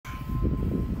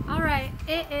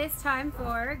It is time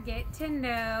for Get to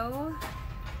Know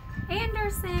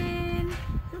Andersyn.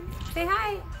 Say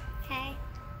hi. Hi.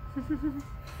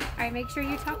 Alright, make sure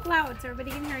you talk loud so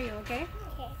everybody can hear you, okay?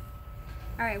 Okay.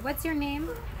 Alright, what's your name?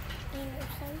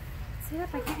 Andersyn. Sit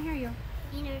up, I can't hear you.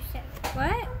 Andersyn.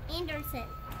 What? Andersyn.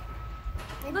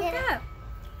 Look up.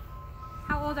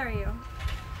 How old are you?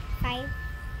 5.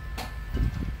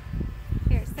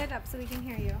 Here, sit up so we can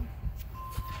hear you.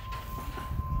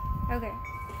 Okay.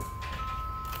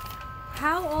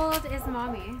 How old is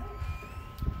mommy?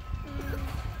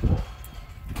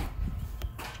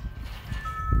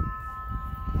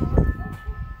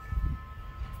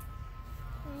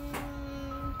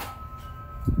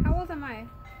 How old am I?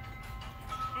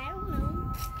 I don't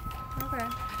know. Okay.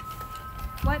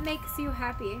 What makes you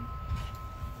happy?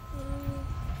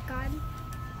 God.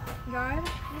 God?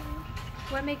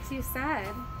 What makes you sad?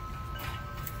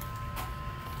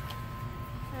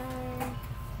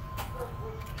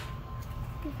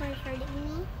 People are hurting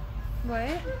me. What?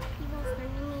 People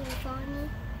hurting me and following me.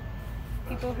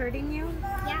 People hurting you?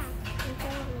 Yeah, and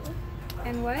following me.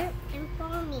 And what? And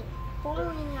follow me.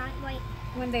 Follow me, not like,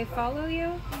 When they follow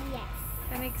you? yes.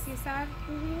 That makes you sad?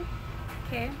 Mm-hmm.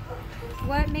 Okay.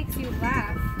 What makes you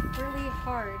laugh really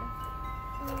hard?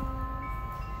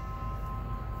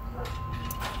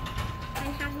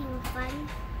 I'm having fun.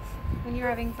 When you're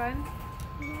having fun?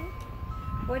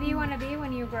 Mm-hmm. What do you want to be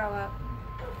when you grow up?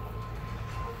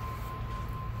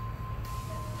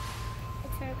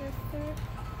 Photographer.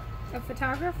 A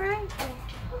photographer? Yeah.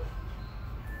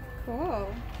 Cool.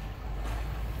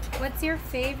 What's your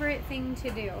favorite thing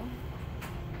to do?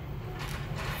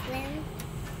 Swim.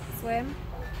 Swim?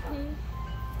 Mm-hmm.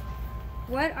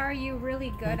 What are you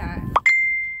really good at?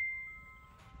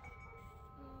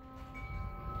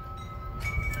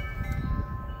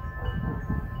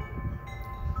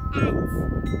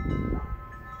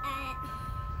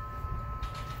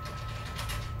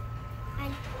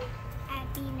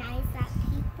 At being nice at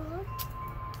people.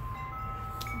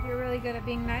 You're really good at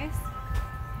being nice?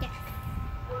 Yes.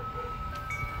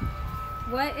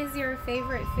 What is your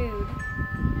favorite food?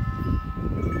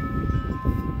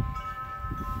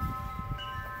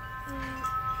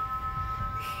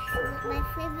 My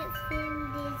favorite food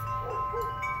is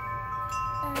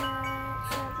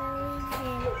strawberries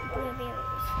and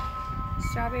blueberries.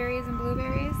 Strawberries and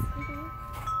blueberries? Mm-hmm.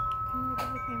 Can you look at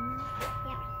the camera?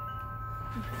 Yeah.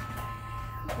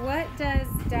 What does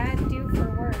Dad do for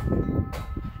work?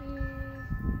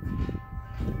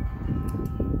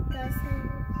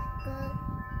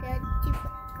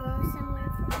 Go somewhere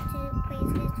to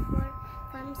places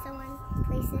from someone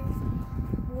places.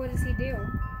 What does he do?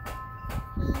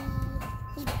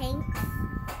 He paints.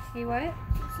 He what?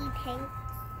 He paints.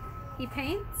 He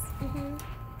paints? Mhm.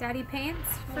 Daddy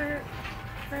paints for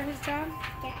his job?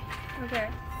 Yeah. Okay.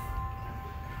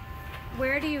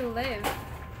 Where do you live?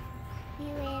 We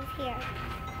live here.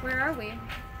 Where are we?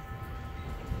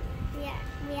 We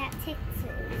at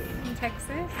Texas. In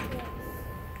Texas? Yes.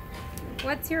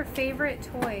 What's your favorite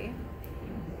toy?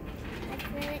 My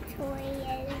favorite toy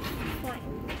is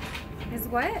slime. Is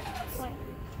what? Slime.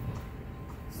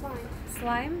 Slime.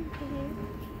 Slime? Mhm.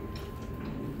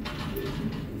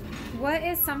 What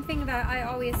is something that I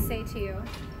always say to you?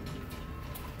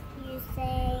 You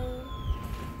say.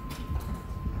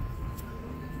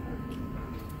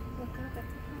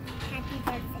 Happy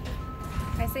birthday.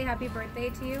 I say happy birthday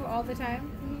to you all the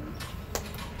time? Mhm.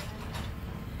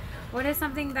 What is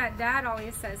something that Dad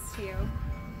always says to you?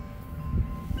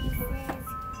 He says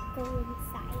go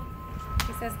inside.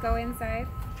 He says go inside.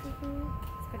 Mhm.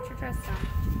 Let's put your dress down.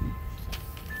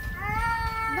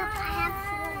 Look, I have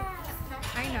food.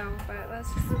 I know, but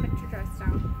let's just put your dress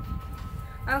down.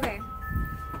 Okay.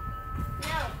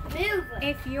 No, move.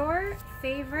 If your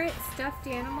favorite stuffed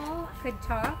animal could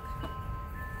talk,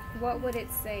 what would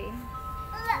it say?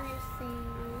 Let's see.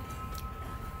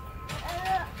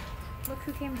 Look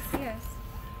who came to see us.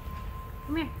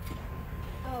 Come here.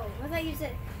 Oh, I thought you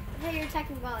were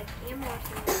talking about like animals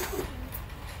or something.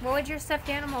 What would your stuffed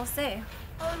animal say?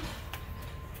 Huh?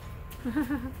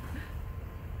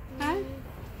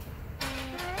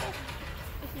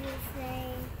 He would say,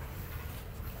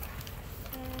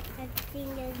 a thing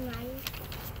is nice.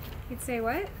 You'd say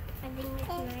what? A thing is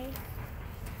nice.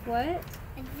 What?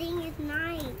 A thing is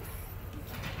nice.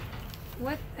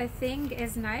 What? A thing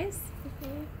is nice?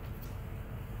 Mm-hmm.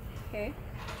 Okay.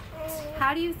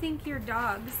 How do you think your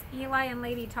dogs, Eli and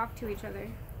Lady, talk to each other?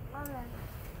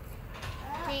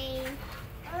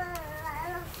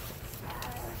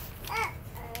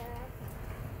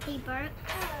 They bark.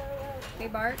 They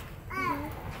bark? Mm-hmm.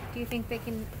 Do you think they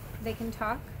can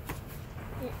talk?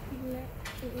 Yeah.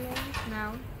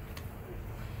 No.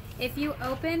 If you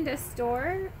opened a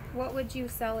store, what would you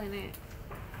sell in it?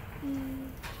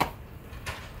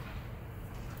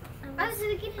 I was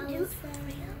gonna get a juice.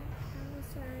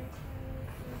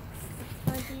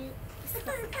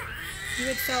 You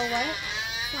would sell what?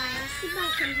 Flowers. He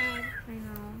got him hard. I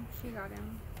know. She got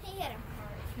him. He got him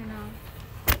hard. I know.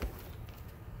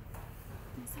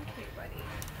 It's okay, buddy.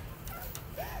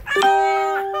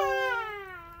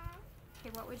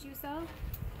 Okay, what would you sell?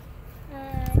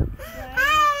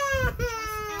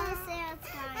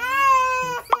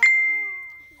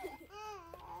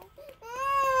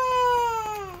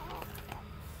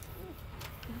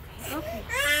 Okay.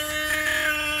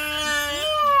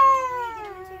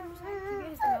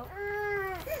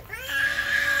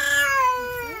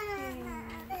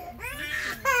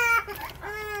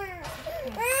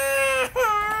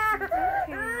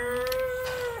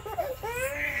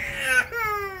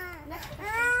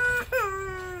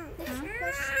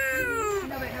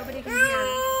 No, but nobody can hear.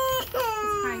 It's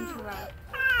crying too loud.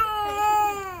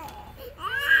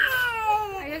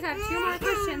 I just have 2 more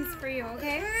questions for you,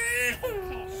 okay?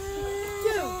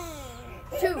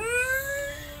 Two.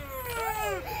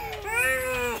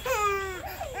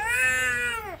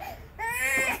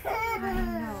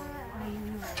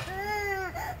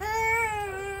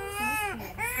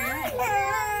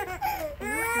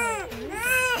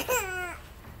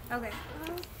 Okay.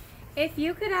 If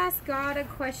you could ask God a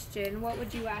question, what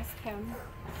would you ask him?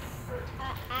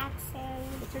 Ask him.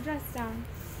 Put your dress down.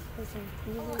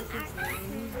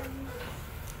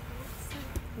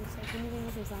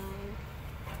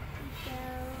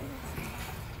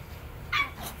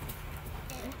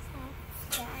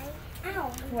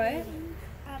 What?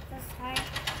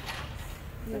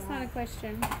 That's not a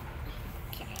question.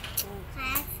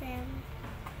 Ask him.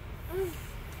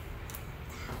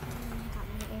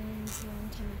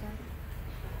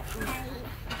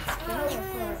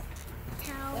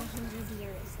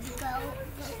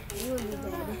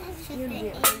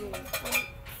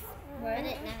 What? But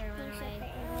it never went away.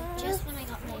 Just when I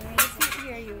got my earrings. I can't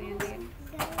hear you, Andy.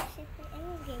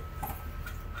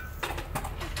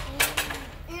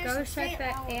 Go shut the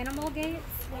animal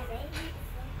gates?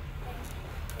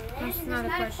 That's not a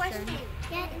question.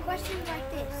 Yeah, questions like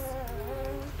this.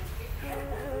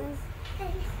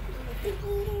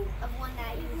 Of one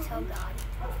that you would tell God.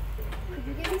 Could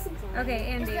you give me some time? Okay,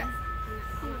 Andy.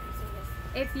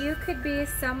 If you could be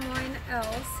someone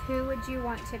else, who would you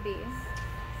want to be?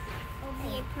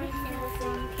 Be a person with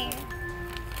long hair.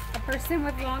 A person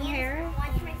with long hair?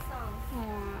 Watch my song.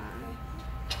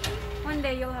 Aww. One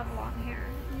day you'll have long hair.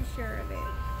 I'm sure of it.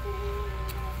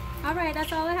 Alright,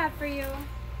 that's all I have for you.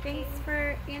 Thanks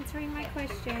for answering my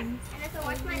questions. Anissa,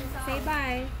 watch my song. Say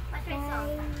bye. Watch my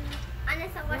song.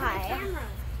 Anissa, watch my camera.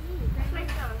 Watch my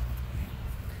song.